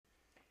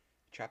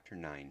Chapter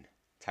 9,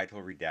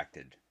 Title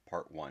Redacted,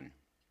 Part 1.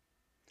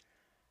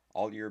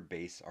 All your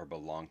base are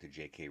belong to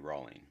J.K.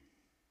 Rowling.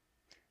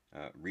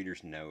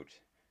 Reader's note,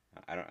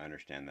 I don't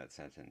understand that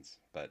sentence,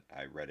 but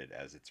I read it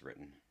as it's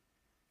written.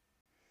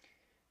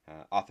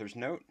 Author's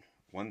note,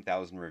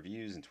 1,000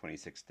 reviews in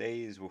 26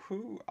 days,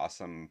 woohoo,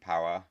 awesome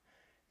power.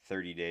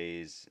 30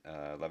 days,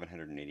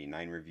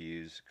 1,189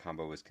 reviews,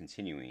 combo is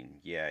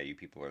continuing. Yeah, you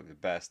people are the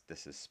best,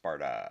 this is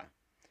Sparta.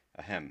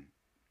 Ahem.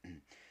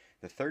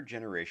 The third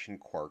generation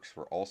quarks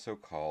were also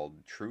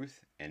called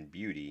Truth and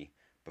Beauty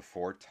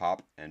before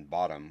Top and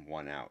Bottom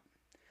won out.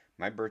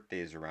 My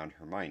birthday is around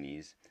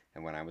Hermione's,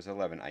 and when I was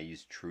 11 I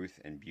used Truth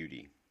and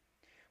Beauty.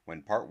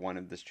 When part 1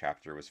 of this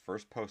chapter was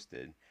first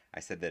posted, I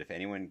said that if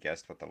anyone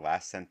guessed what the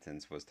last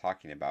sentence was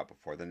talking about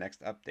before the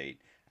next update,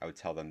 I would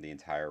tell them the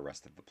entire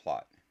rest of the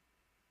plot.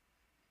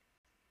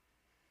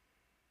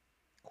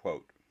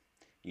 Quote,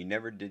 "You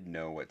never did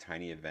know what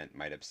tiny event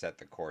might upset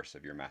the course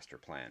of your master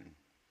plan."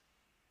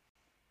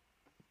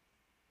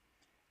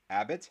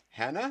 Abbott,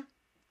 Hannah?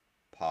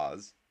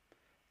 Pause.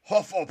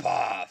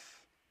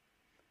 Hufflepuff!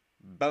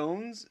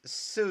 Bones,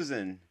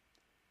 Susan.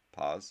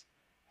 Pause.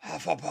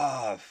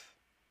 Hufflepuff!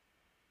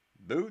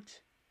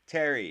 Boot,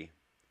 Terry.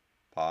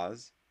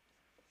 Pause.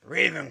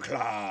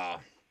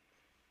 Ravenclaw!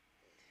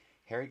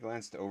 Harry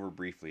glanced over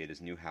briefly at his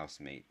new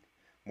housemate,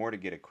 more to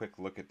get a quick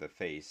look at the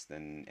face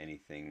than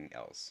anything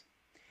else.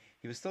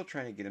 He was still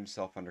trying to get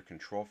himself under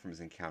control from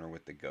his encounter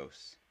with the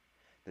ghosts.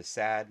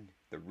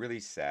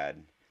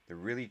 The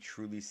really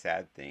truly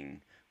sad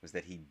thing was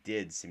that he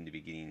did seem to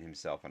be getting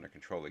himself under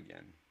control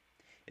again.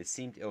 It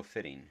seemed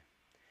ill-fitting,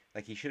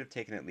 like he should have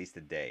taken at least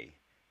a day,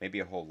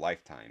 maybe a whole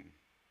lifetime,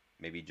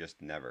 maybe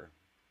just never.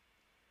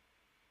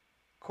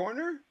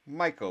 Corner,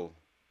 Michael.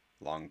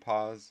 Long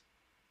pause.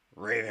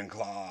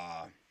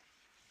 Ravenclaw.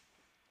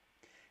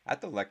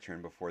 At the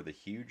lectern before the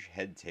huge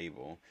head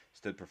table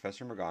stood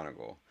Professor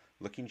McGonagall,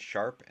 looking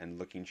sharp and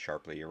looking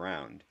sharply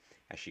around,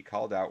 as she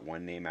called out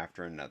one name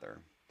after another,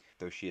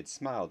 though she had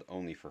smiled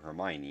only for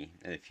Hermione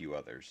and a few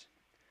others.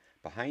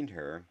 Behind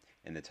her,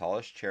 in the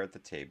tallest chair at the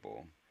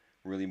table,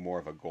 really more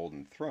of a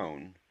golden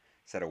throne,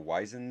 sat a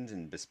wizened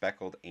and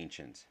bespectacled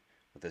ancient,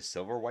 with a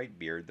silver-white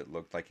beard that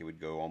looked like it would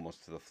go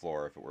almost to the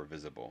floor if it were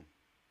visible,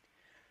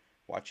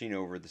 watching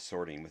over the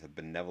sorting with a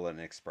benevolent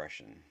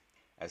expression,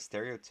 as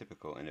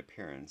stereotypical in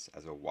appearance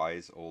as a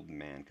wise old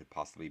man could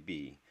possibly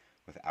be,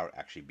 without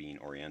actually being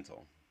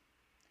Oriental.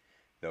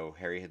 Though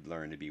Harry had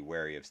learned to be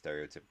wary of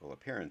stereotypical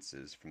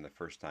appearances from the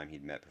first time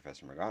he'd met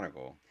Professor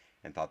McGonagall,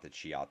 and thought that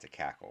she ought to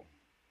cackle.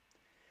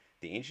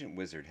 The ancient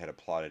wizard had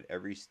applauded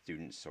every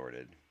student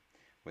sorted,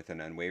 with an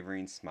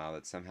unwavering smile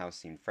that somehow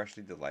seemed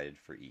freshly delighted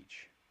for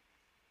each.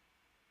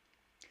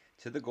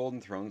 To the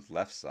Golden Throne's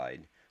left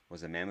side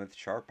was a man with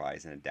sharp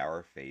eyes and a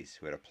dour face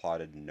who had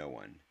applauded no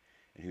one,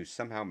 and who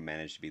somehow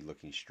managed to be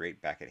looking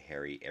straight back at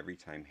Harry every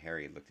time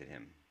Harry looked at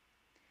him.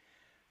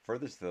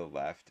 Furthest to the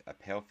left, a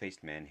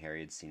pale-faced man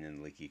Harry had seen in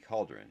the Leaky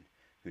Cauldron,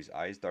 whose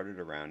eyes darted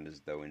around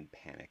as though in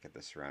panic at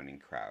the surrounding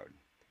crowd,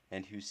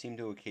 and who seemed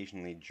to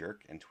occasionally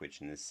jerk and twitch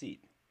in his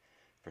seat.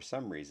 For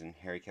some reason,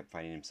 Harry kept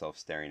finding himself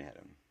staring at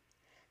him.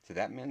 To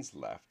that man's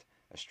left,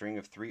 a string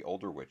of 3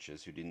 older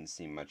witches who didn't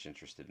seem much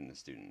interested in the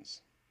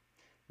students.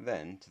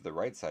 Then, to the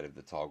right side of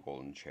the tall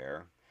golden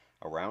chair,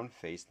 a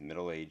round-faced,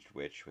 middle-aged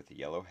witch with a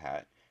yellow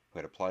hat who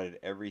had applauded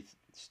every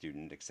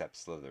student except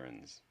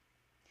Slytherin's.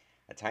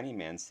 A tiny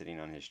man sitting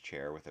on his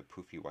chair with a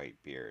poofy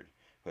white beard,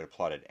 who had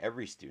applauded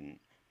every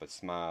student, but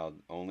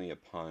smiled only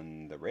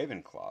upon the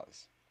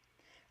Ravenclaws.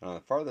 And on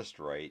the farthest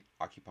right,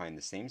 occupying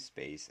the same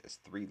space as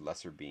 3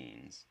 lesser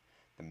beings,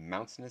 the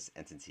mountainous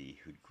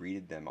entity who'd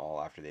greeted them all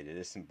after they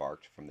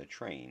disembarked from the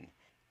train,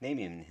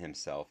 naming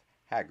himself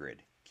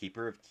Hagrid,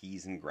 Keeper of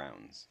Keys and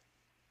Grounds.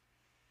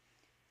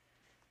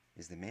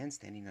 "Is the man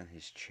standing on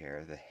his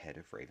chair the head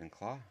of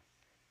Ravenclaw?"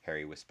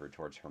 Harry whispered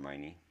towards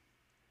Hermione.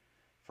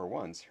 For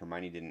once,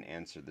 Hermione didn't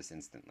answer this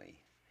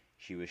instantly.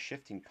 She was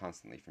shifting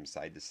constantly from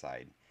side to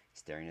side,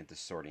 staring at the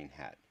sorting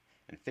hat,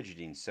 and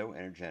fidgeting so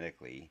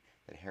energetically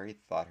that Harry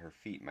thought her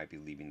feet might be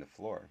leaving the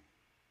floor.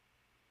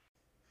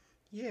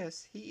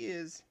 "Yes, he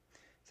is,"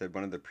 said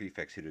one of the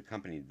prefects who'd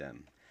accompanied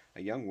them,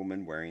 a young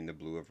woman wearing the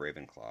blue of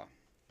Ravenclaw.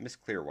 Miss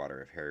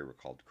Clearwater, if Harry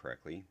recalled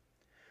correctly.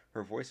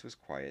 Her voice was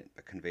quiet,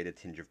 but conveyed a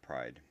tinge of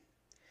pride.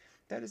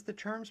 "That is the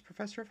Charms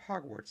Professor of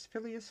Hogwarts,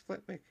 Phileas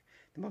Flitwick,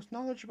 the most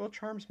knowledgeable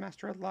Charms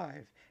Master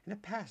alive, and a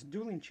past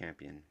dueling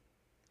champion."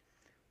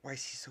 "Why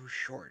is he so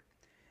short?"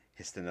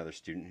 hissed another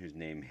student whose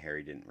name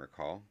Harry didn't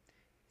recall.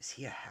 "Is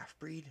he a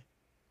half-breed?"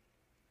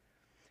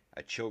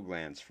 A chill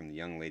glance from the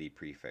young lady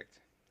prefect.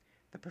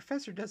 "The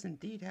professor does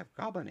indeed have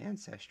goblin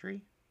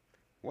ancestry."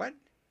 "What?"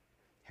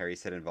 Harry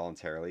said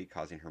involuntarily,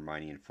 causing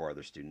Hermione and 4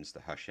 other students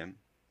to hush him.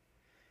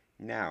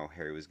 Now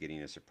Harry was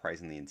getting a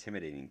surprisingly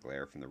intimidating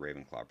glare from the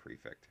Ravenclaw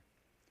prefect.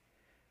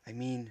 "I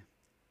mean,"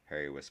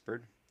 Harry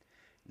whispered,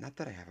 "not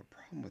that I have a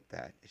problem with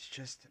that. It's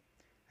just,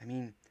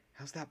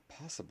 how's that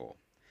possible?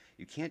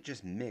 You can't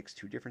just mix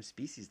 2 different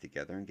species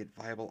together and get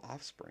viable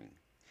offspring.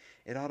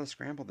 It ought to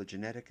scramble the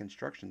genetic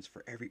instructions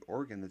for every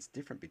organ that's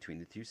different between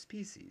the 2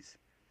 species.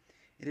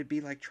 It'd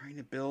be like trying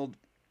to build.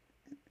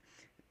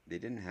 They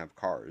didn't have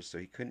cars, so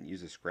he couldn't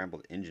use a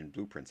scrambled engine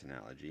blueprints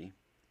analogy.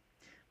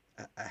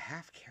 A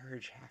half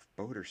carriage, half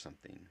boat or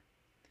something.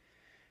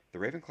 The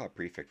Ravenclaw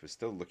prefect was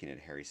still looking at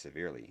Harry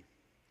severely.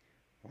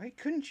 Why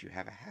couldn't you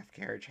have a half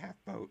carriage, half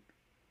boat?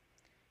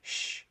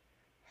 Shh!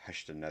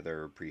 Hushed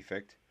another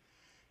prefect,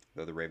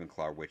 though the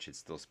Ravenclaw witch had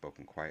still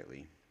spoken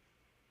quietly.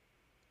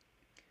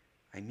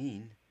 I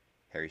mean,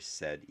 Harry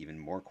said even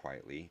more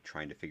quietly,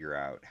 trying to figure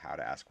out how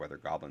to ask whether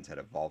goblins had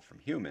evolved from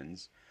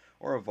humans,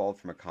 or evolved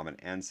from a common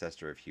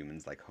ancestor of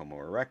humans like Homo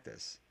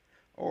erectus,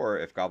 or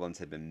if goblins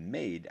had been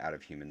made out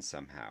of humans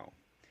somehow.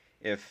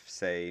 If,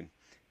 say,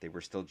 they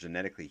were still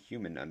genetically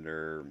human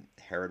under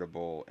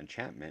heritable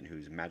enchantment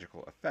whose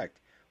magical effect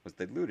was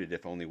diluted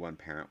if only one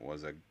parent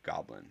was a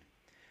goblin,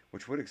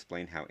 which would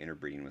explain how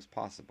interbreeding was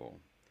possible,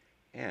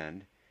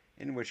 and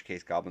in which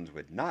case goblins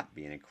would not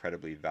be an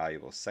incredibly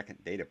valuable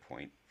second data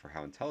point for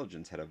how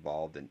intelligence had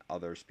evolved in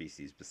other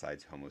species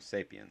besides Homo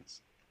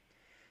sapiens.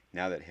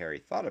 Now that Harry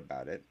thought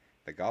about it,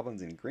 the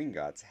goblins in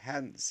Gringotts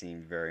hadn't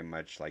seemed very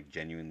much like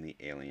genuinely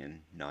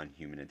alien,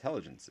 non-human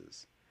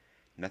intelligences.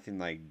 Nothing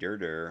like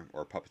Durdur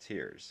or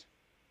puppeteers.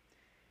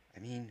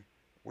 I mean,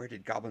 where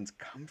did goblins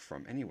come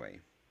from, anyway?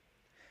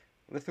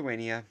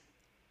 Lithuania,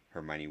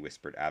 Hermione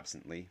whispered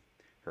absently,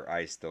 her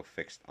eyes still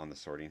fixed on the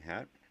sorting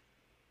hat.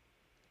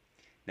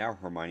 Now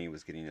Hermione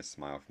was getting a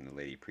smile from the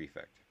Lady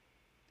Prefect.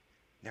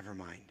 Never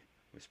mind,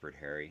 whispered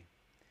Harry.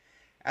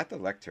 At the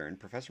lectern,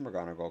 Professor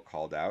McGonagall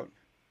called out,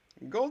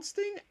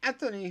 Goldstein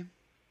Anthony!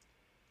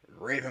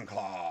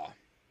 Ravenclaw!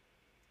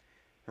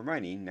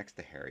 Hermione, next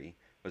to Harry,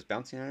 was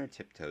bouncing on her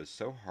tiptoes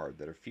so hard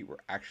that her feet were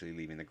actually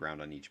leaving the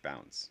ground on each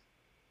bounce.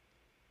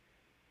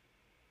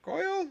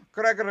 Goyle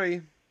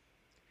Gregory!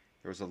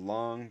 There was a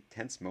long,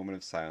 tense moment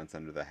of silence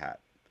under the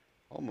hat.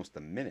 Almost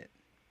a minute.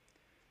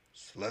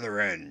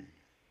 Slytherin!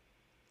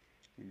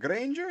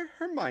 Granger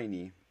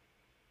Hermione!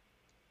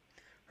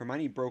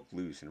 Hermione broke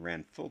loose and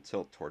ran full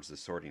tilt towards the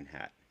sorting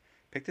hat,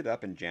 picked it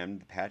up and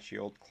jammed the patchy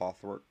old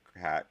clothwork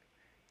hat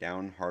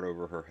down hard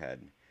over her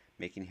head,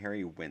 making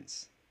Harry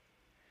wince.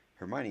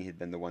 Hermione had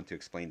been the one to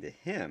explain to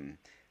him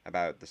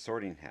about the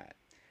sorting hat,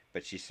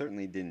 but she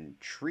certainly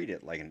didn't treat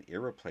it like an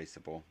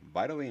irreplaceable,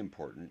 vitally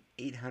important,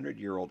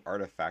 800-year-old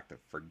artifact of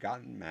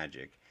forgotten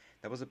magic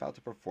that was about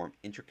to perform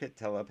intricate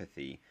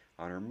telepathy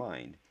on her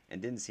mind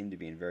and didn't seem to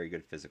be in very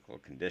good physical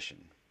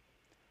condition.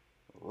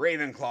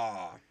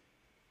 Ravenclaw!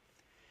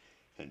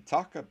 And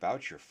talk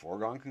about your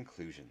foregone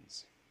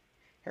conclusions.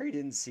 Harry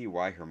didn't see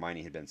why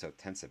Hermione had been so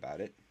tense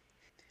about it.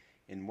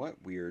 In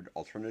what weird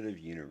alternative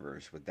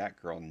universe would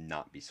that girl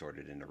not be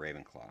sorted into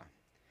Ravenclaw?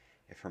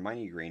 If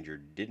Hermione Granger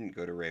didn't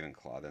go to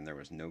Ravenclaw, then there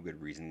was no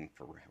good reason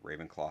for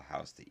Ravenclaw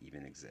House to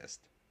even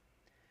exist.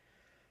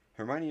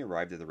 Hermione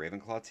arrived at the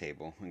Ravenclaw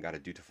table and got a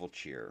dutiful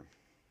cheer.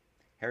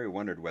 Harry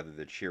wondered whether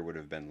the cheer would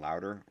have been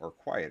louder or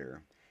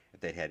quieter if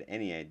they'd had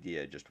any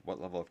idea just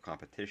what level of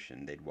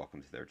competition they'd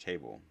welcome to their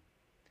table.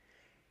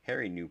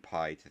 Harry knew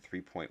pi to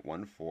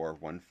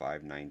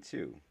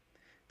 3.141592,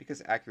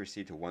 because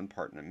accuracy to 1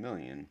 part in a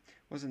million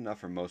was enough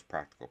for most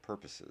practical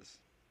purposes.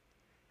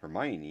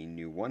 Hermione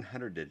knew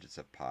 100 digits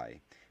of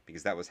pi,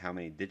 because that was how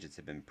many digits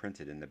had been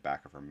printed in the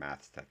back of her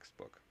maths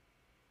textbook.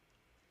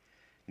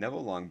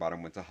 Neville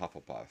Longbottom went to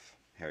Hufflepuff,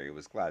 Harry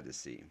was glad to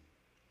see.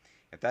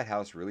 If that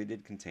house really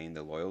did contain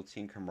the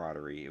loyalty and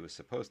camaraderie it was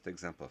supposed to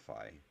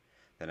exemplify,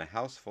 then a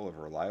house full of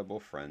reliable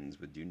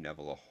friends would do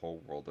Neville a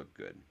whole world of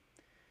good.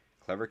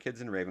 Clever kids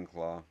in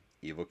Ravenclaw,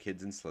 evil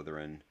kids in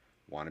Slytherin,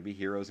 wannabe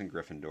heroes in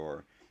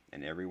Gryffindor,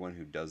 and everyone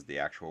who does the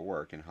actual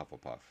work in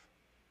Hufflepuff.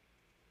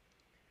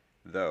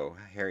 Though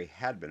Harry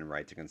had been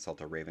right to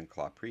consult a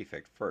Ravenclaw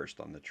prefect first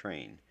on the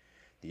train,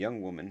 the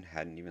young woman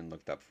hadn't even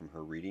looked up from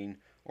her reading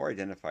or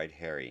identified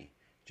Harry,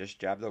 just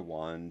jabbed a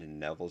wand in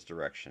Neville's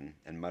direction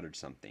and muttered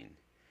something,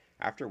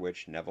 after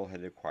which Neville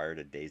had acquired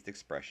a dazed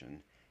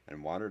expression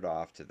and wandered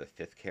off to the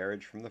 5th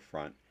carriage from the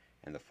front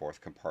and the 4th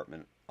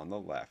compartment on the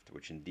left,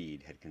 which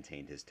indeed had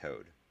contained his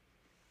toad.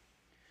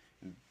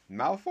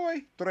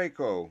 Malfoy,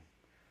 Draco!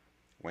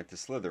 Went to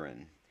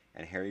Slytherin,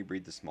 and Harry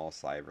breathed a small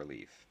sigh of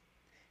relief.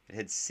 It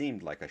had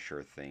seemed like a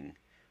sure thing,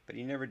 but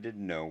you never did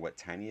know what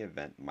tiny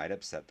event might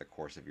upset the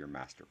course of your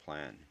master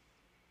plan.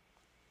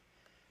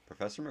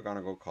 Professor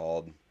McGonagall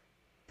called,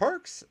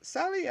 Perks,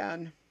 Sally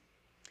Ann!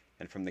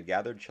 And from the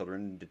gathered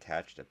children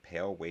detached a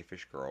pale,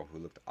 waifish girl who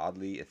looked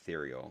oddly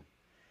ethereal,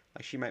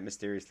 like she might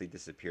mysteriously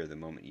disappear the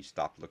moment you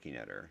stopped looking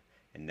at her,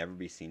 and never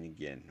be seen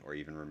again or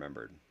even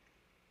remembered.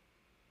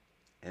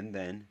 And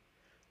then,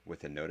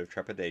 with a note of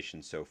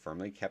trepidation so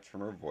firmly kept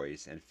from her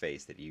voice and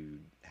face that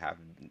you'd have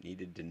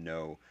needed to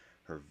know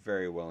her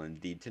very well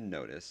indeed to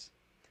notice,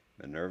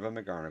 Minerva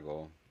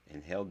McGonagall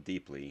inhaled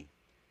deeply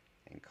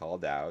and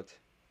called out,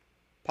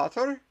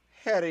 Potter,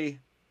 Harry!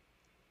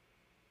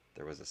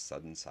 There was a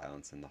sudden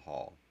silence in the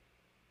hall.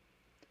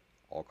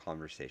 All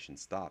conversation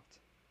stopped.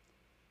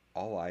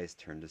 All eyes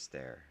turned to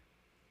stare.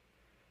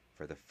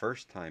 For the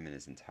first time in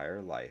his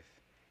entire life,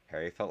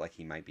 Harry felt like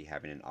he might be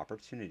having an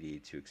opportunity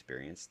to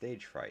experience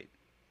stage fright.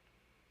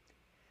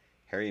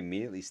 Harry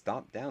immediately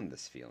stomped down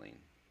this feeling.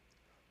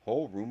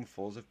 Whole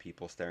roomfuls of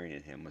people staring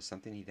at him was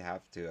something he'd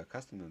have to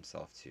accustom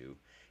himself to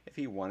if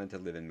he wanted to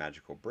live in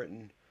magical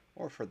Britain,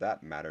 or for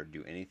that matter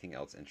do anything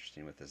else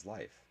interesting with his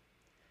life.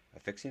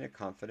 Affixing a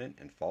confident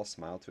and false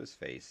smile to his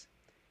face,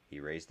 he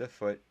raised a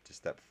foot to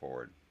step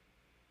forward.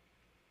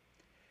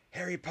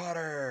 "Harry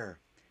Potter!"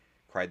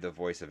 cried the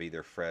voice of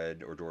either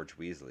Fred or George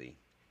Weasley,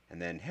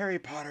 and then "Harry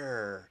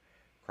Potter!"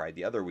 cried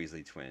the other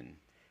Weasley twin,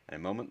 and a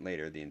moment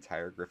later the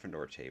entire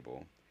Gryffindor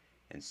table,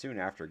 and soon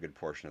after a good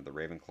portion of the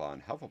Ravenclaw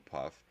and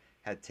Hufflepuff,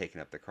 had taken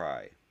up the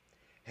cry,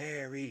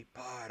 "Harry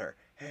Potter!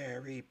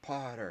 Harry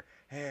Potter!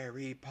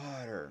 Harry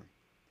Potter!"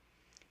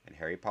 And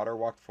Harry Potter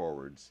walked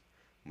forwards,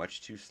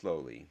 much too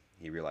slowly,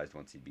 he realized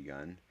once he'd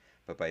begun,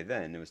 but by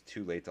then it was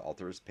too late to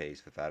alter his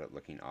pace without it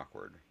looking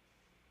awkward.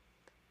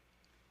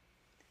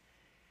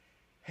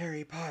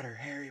 "Harry Potter!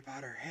 Harry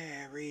Potter!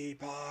 Harry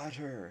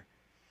Potter!"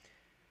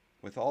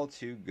 With all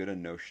too good a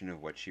notion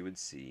of what she would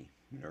see,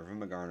 Minerva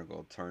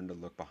McGonagall turned to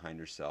look behind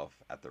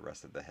herself at the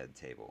rest of the head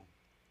table.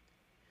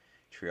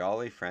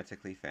 Trioli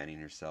frantically fanning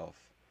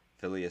herself,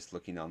 Phileas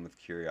looking on with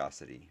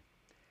curiosity,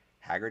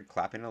 Hagrid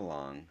clapping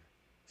along,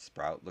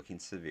 Sprout looking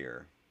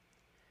severe,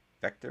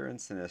 Vector and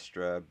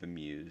Sinistra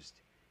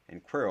bemused,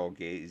 and Quirrell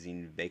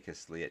gazing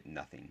vacantly at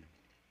nothing,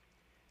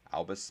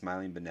 Albus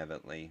smiling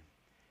benevolently,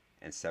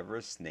 and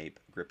Severus Snape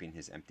gripping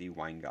his empty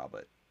wine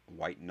goblet,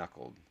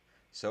 white-knuckled,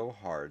 so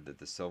hard that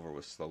the silver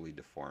was slowly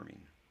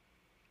deforming.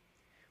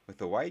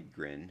 With a wide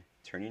grin,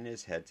 turning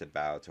his head to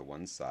bow to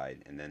one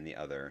side and then the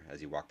other as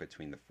he walked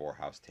between the 4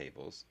 house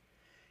tables,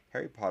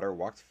 Harry Potter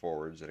walked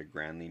forwards at a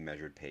grandly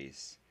measured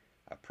pace,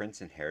 a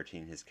prince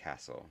inheriting his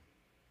castle.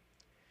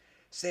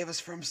 "Save us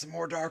from some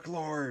more Dark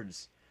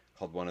Lords!"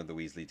 called one of the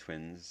Weasley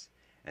twins,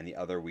 and the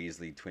other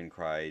Weasley twin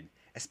cried,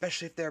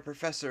 "Especially if they're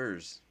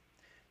professors!"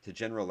 to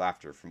general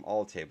laughter from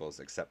all tables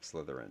except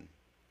Slytherin.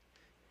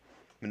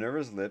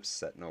 Minerva's lips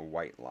set in a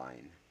white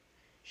line.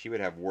 She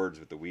would have words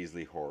with the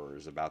Weasley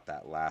horrors about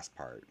that last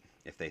part,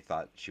 if they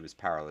thought she was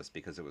powerless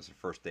because it was her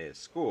first day of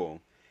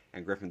school,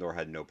 and Gryffindor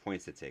had no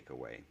points to take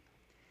away.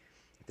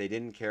 If they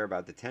didn't care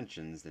about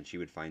detentions, then she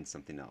would find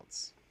something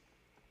else.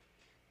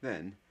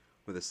 Then,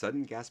 with a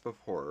sudden gasp of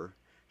horror,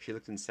 she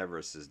looked in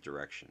Severus's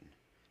direction.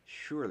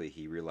 Surely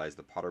he realized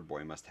the Potter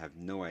boy must have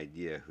no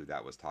idea who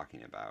that was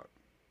talking about.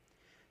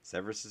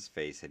 Severus's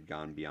face had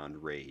gone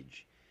beyond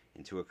rage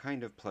into a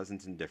kind of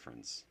pleasant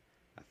indifference.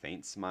 A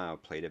faint smile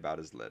played about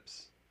his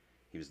lips.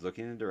 He was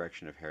looking in the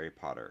direction of Harry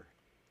Potter,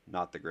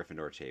 not the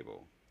Gryffindor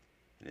table,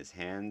 and his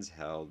hands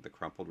held the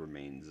crumpled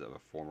remains of a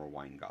former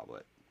wine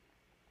goblet.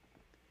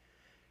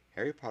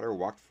 Harry Potter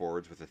walked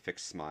forwards with a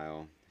fixed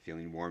smile,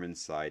 feeling warm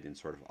inside and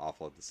sort of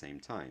awful at the same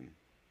time.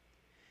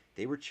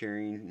 They were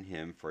cheering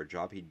him for a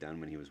job he'd done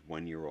when he was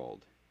 1 year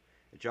old,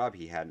 a job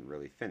he hadn't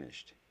really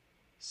finished.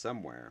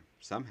 Somewhere,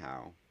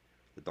 somehow,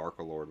 the Dark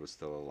Lord was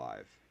still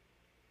alive.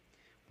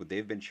 Would they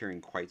have been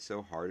cheering quite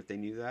so hard if they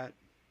knew that?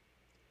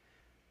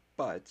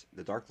 But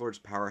the Dark Lord's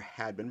power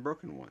had been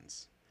broken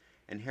once,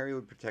 and Harry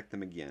would protect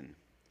them again.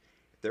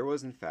 If there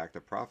was in fact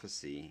a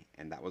prophecy,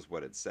 and that was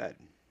what it said.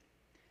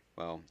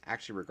 Well,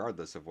 actually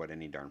regardless of what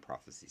any darn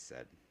prophecy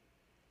said.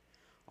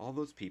 All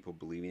those people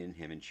believing in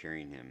him and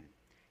cheering him,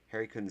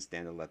 Harry couldn't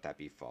stand to let that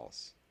be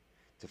false.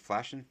 To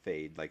flash and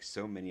fade like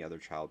so many other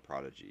child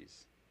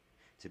prodigies.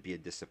 To be a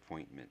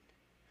disappointment.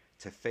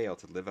 To fail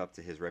to live up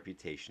to his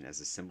reputation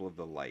as a symbol of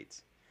the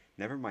light.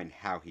 Never mind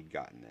how he'd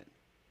gotten it.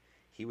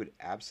 He would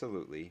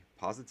absolutely,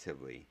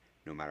 positively,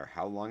 no matter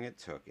how long it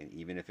took and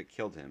even if it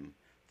killed him,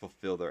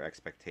 fulfill their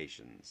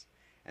expectations,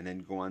 and then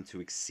go on to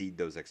exceed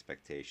those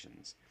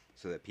expectations,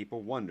 so that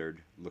people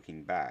wondered,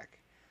 looking back,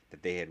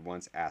 that they had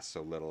once asked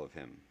so little of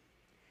him.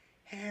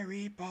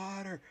 "Harry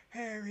Potter!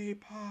 Harry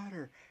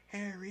Potter!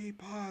 Harry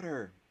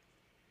Potter!"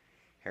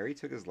 Harry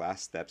took his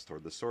last steps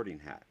toward the Sorting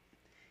Hat.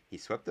 He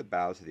swept a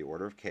bow to the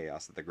Order of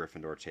Chaos at the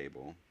Gryffindor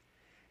table,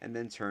 and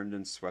then turned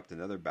and swept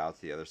another bow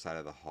to the other side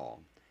of the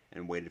hall,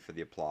 and waited for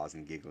the applause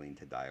and giggling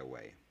to die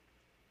away.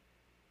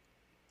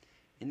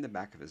 In the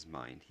back of his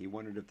mind, he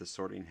wondered if the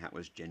Sorting Hat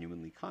was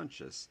genuinely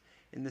conscious,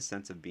 in the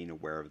sense of being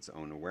aware of its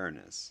own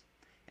awareness,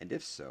 and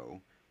if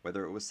so,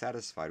 whether it was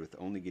satisfied with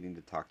only getting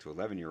to talk to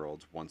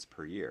 11-year-olds once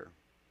per year.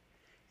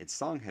 Its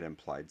song had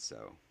implied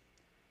so.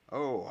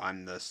 "Oh,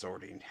 I'm the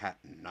Sorting Hat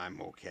and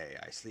I'm okay.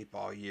 I sleep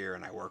all year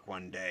and I work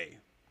one day."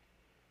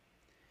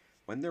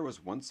 When there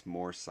was once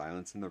more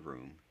silence in the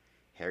room,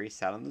 Harry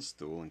sat on the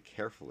stool and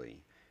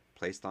carefully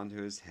placed onto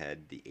his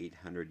head the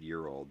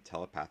 800-year-old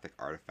telepathic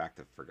artifact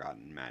of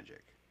forgotten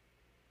magic.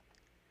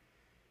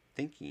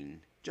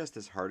 Thinking just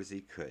as hard as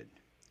he could.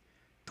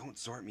 "Don't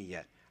sort me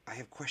yet. I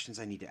have questions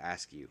I need to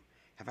ask you.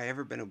 Have I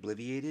ever been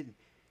obliviated?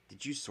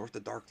 Did you sort the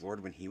Dark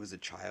Lord when he was a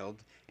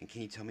child? And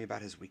can you tell me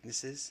about his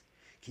weaknesses?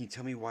 Can you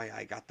tell me why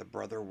I got the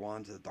brother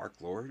wand to the Dark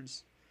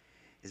Lords?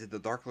 Is it the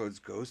Dark Lord's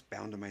ghost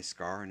bound to my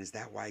scar, and is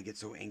that why I get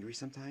so angry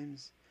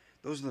sometimes?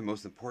 Those are the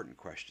most important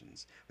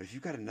questions, but if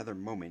you've got another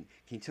moment,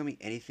 can you tell me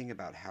anything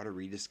about how to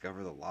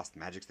rediscover the lost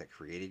magics that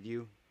created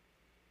you?"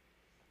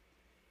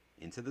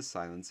 Into the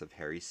silence of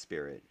Harry's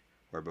spirit,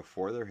 where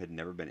before there had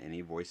never been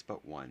any voice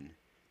but one,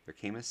 There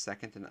came a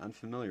second and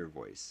unfamiliar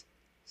voice,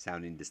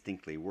 sounding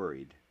distinctly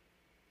worried.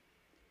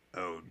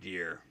 "Oh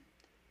dear,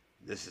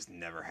 this has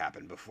never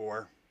happened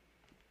before."